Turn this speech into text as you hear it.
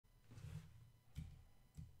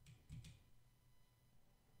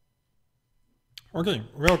Okay,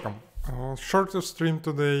 welcome. Shorter stream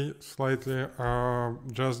today, slightly.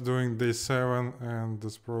 Just doing day 7, and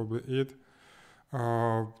that's probably it.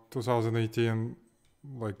 2018,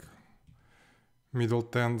 like middle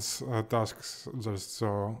tens tasks, just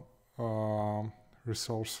so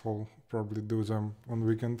resourceful. Probably do them on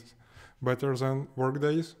weekends better than work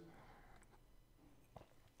days.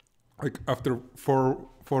 Like after four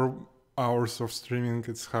hours of streaming,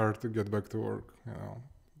 it's hard to get back to work.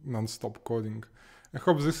 Non-stop coding. I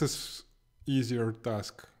hope this is easier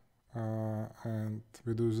task, and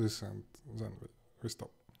we do this and then we stop.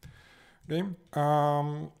 Okay.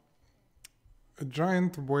 A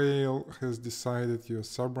giant whale has decided your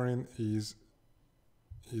submarine is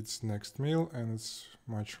its next meal, and it's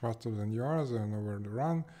much faster than you are. They're nowhere to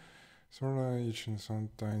run. So each in some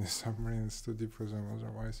tiny submarine is too deep for them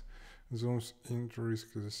otherwise. Zooms into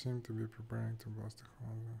risk. They seem to be preparing to blast the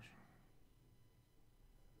whole ocean.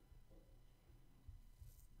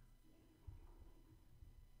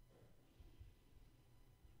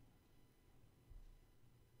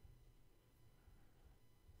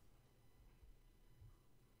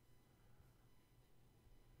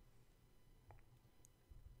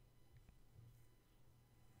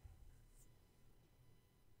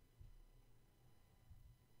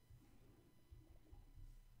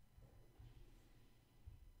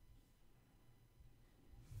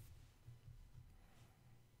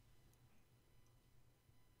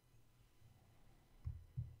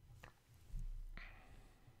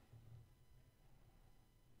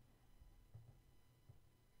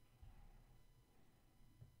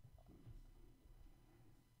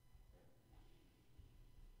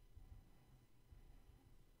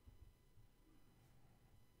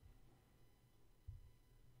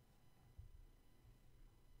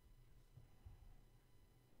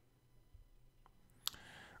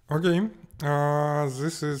 Okay,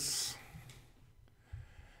 this is,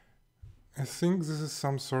 I think this is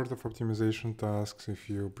some sort of optimization tasks. If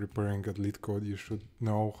you're preparing a lead code, you should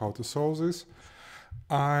know how to solve this.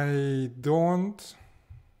 I don't,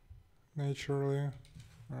 naturally,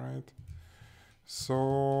 right?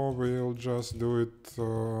 So we'll just do it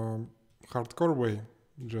hardcore way,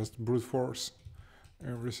 just brute force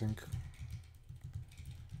everything.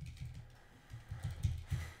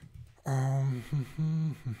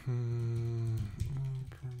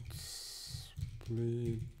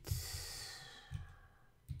 Split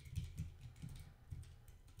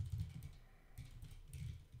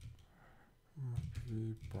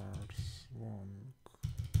parse long.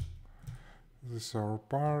 This is our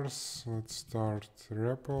parse. Let's start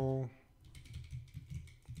REPL.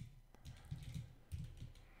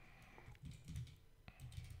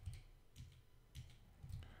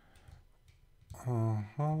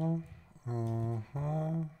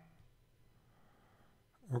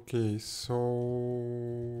 Okay,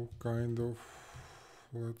 so kind of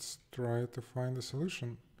let's try to find a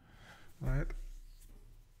solution, right?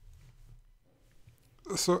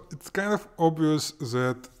 So it's kind of obvious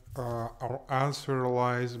that our answer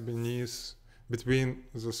lies between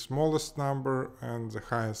the smallest number and the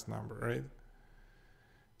highest number, right?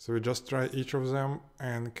 So we just try each of them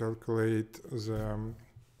and calculate the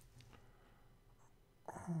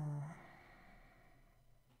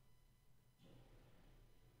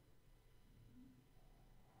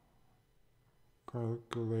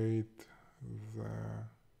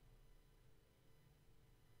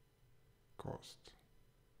cost.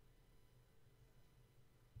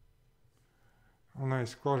 Oh,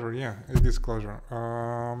 nice closure. Yeah, it is closure.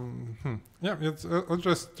 Yeah, let's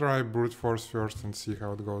just try brute force first and see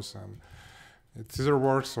how it goes, and it either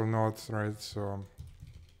works or not, right? So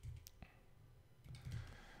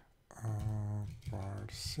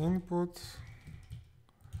parse input.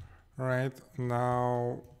 Right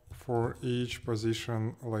now, for each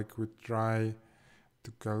position, like we try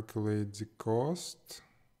to calculate the cost.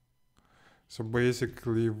 So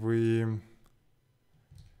basically, we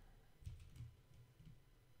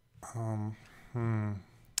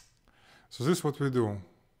so this is what we do.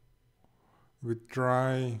 We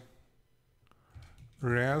try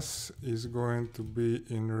res is going to be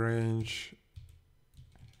in range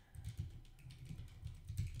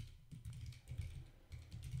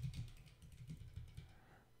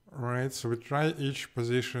right, so we try each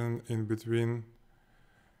position in between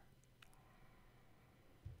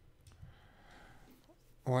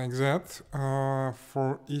like that.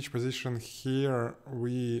 For each position here,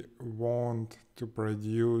 we want to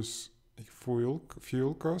produce a fuel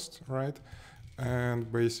cost, right?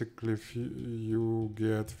 And basically you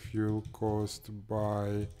get fuel cost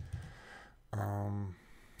by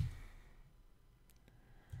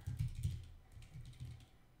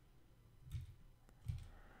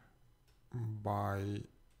by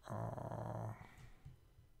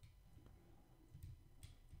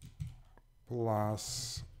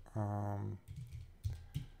plus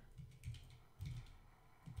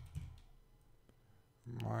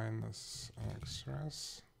minus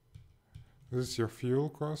x-res. This is your fuel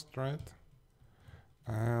cost, right?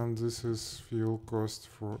 And this is fuel cost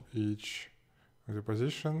for each of the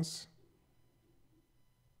positions.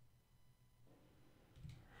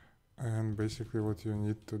 And basically what you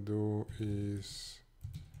need to do is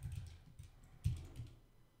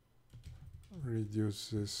reduce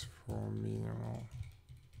this for minimal,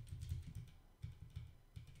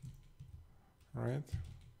 right?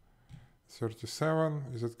 37,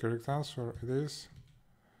 is that correct answer? It is.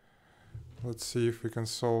 Let's see if we can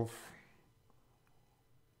solve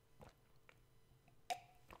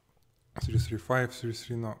 335,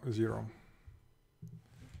 330.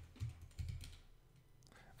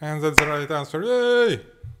 And that's the right answer, yay!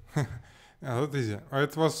 Yeah, that's easy.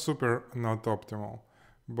 It was super not optimal,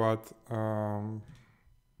 but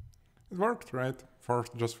it worked, right?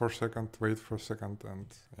 Just for a second, wait for a second, and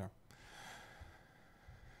yeah.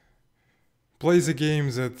 Play the game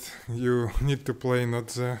that you need to play,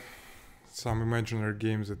 not some imaginary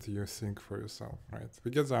games that you think for yourself, right? We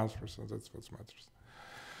get the answer, so that's what matters.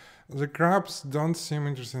 The crabs don't seem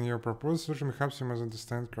interested in your proposal, so perhaps you must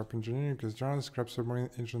understand crab engineering, because generally crab submarine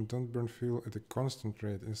engines don't burn fuel at a constant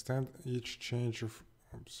rate. Instead, each change of,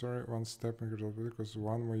 one step in because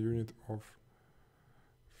one more unit of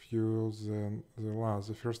fuel than the last.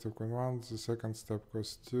 The first step costs 1, the second step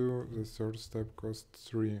costs 2, the third step costs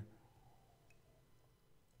 3.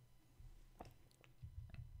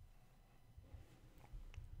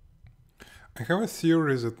 I have a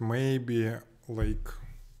theory that maybe like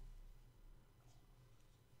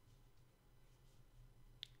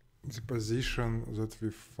the position that we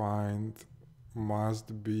find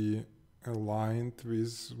must be aligned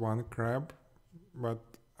with one crab, but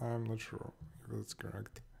I'm not sure if that's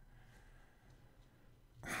correct.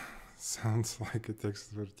 Sounds like a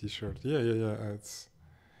text for t-shirt. Yeah. It's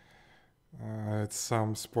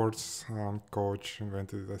some sports coach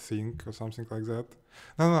invented a thing or something like that.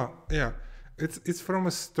 No, yeah. It's from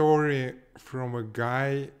a story from a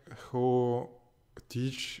guy who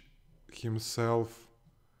teach himself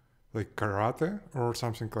like karate or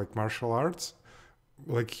something like martial arts.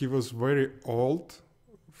 Like he was very old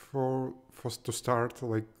for to start,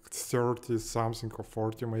 like 30 something or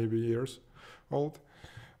 40 maybe years old.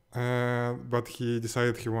 But he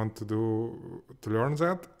decided he wanted to learn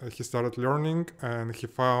that. He started learning and he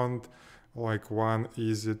found like one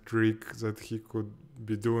easy trick that he could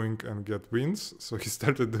be doing and get wins. So he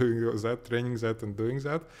started doing that, training that and doing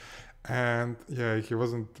that. And yeah, he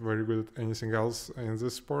wasn't very good at anything else in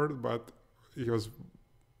this sport, but he was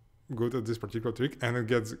good at this particular trick and it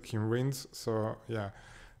gets him wins. So yeah,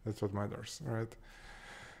 that's what matters, right?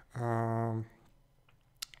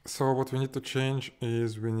 So what we need to change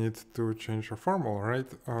is we need to change our formula,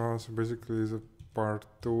 right? So basically the part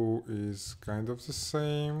 2 is kind of the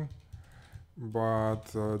same,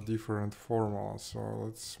 but different formula. So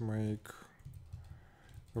let's make,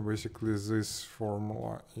 so basically this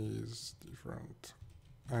formula is different.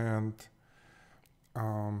 And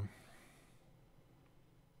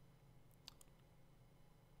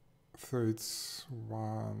so it's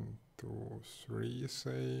 1, 2, 3,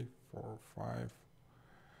 say, 4, 5.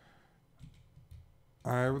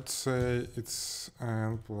 I would say it's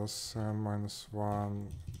n plus n minus 1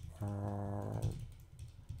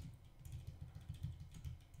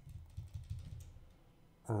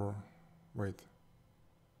 or wait,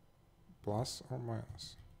 plus or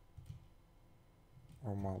minus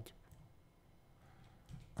or multiple.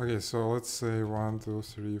 Okay, so let's say 1, 2,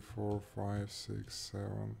 3, 4, 5, 6,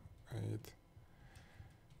 7, 8.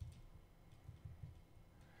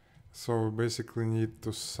 So we basically need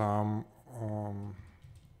to sum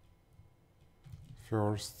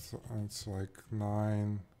first, it's like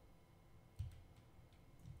 9.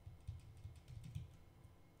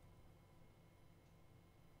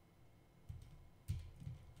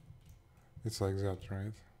 It's like that,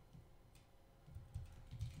 right?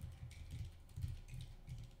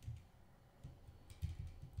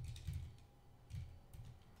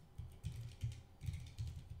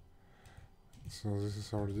 So this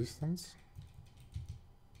is our distance.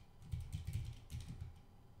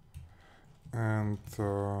 And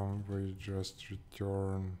we just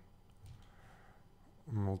return,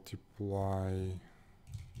 multiply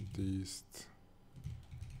this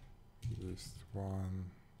 1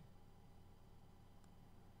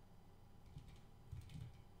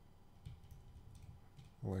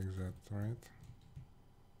 like that, right?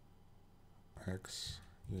 X,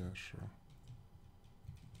 yeah, sure.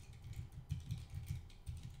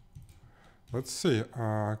 Let's see,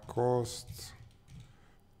 cost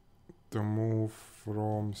to move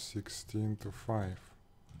from 16 to 5.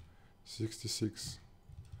 66.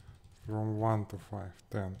 From 1 to 5.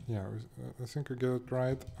 10. Yeah, I think we get it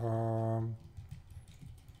right.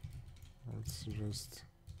 Let's just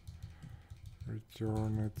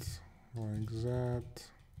return it like that.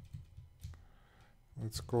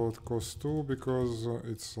 Let's call it cost 2 because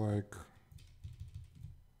it's like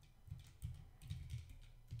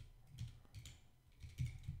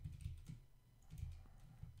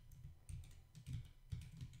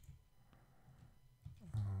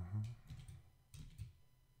uh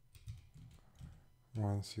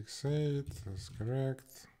 168, that's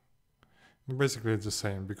correct. And basically it's the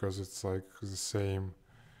same because it's like the same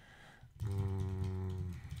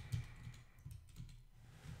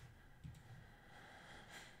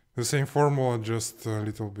the same formula, just a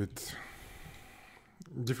little bit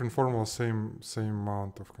different formula, same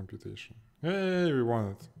amount of computation. Hey, we won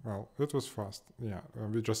it. Well, it was fast. Yeah,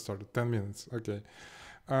 we just started 10 minutes. Okay.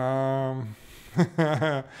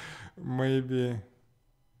 Maybe.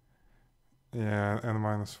 Yeah,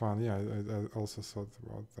 n-1. Yeah, I also thought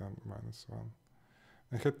about n-1.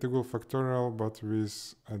 I had to go factorial, but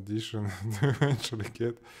with addition to eventually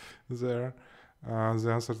get there. The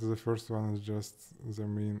answer to the first one is just the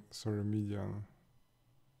median.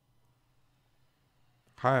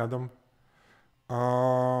 Hi, Adam.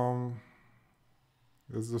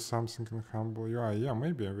 Let's do something in Humble UI. Yeah,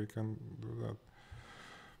 maybe we can do that.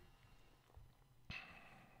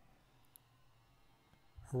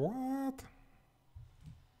 What?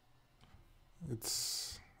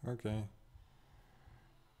 It's okay.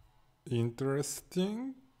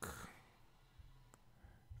 Interesting.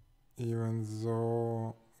 Even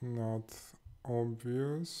though not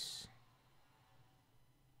obvious.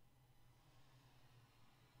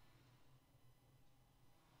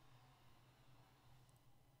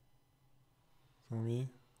 To me.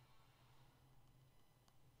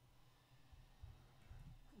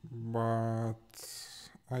 But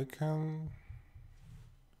I can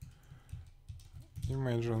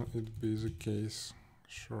imagine it be the case.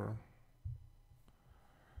 Sure.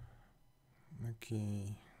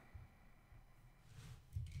 Okay.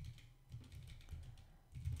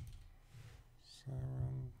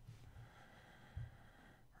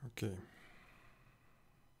 Okay.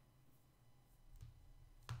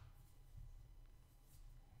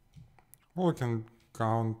 Well, we can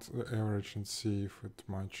count the average and see if it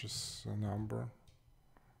matches a number.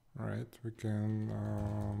 Right? We can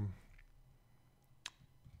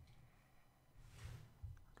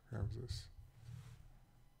have this.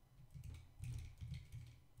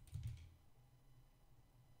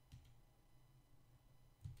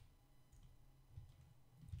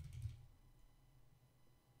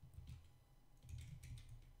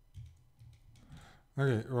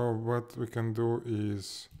 Okay, well, what we can do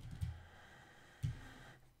is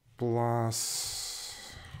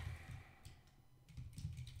plus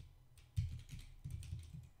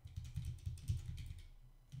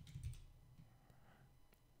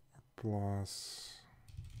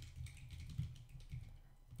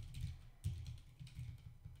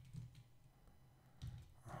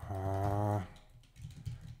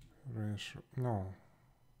ratio. No,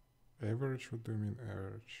 average. What do you mean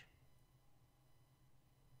average?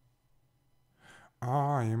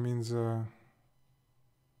 You mean the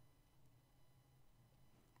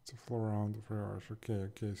floor round of average.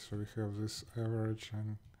 Okay, so we have this average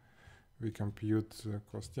and we compute the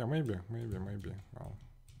cost. Yeah, maybe. Well,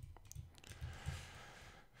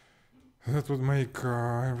 that would make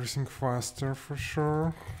everything faster for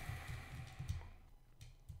sure.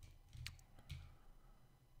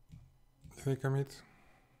 Did I commit?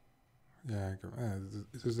 Yeah,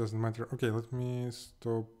 it doesn't matter. Okay, let me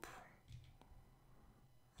stop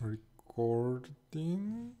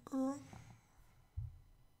recording.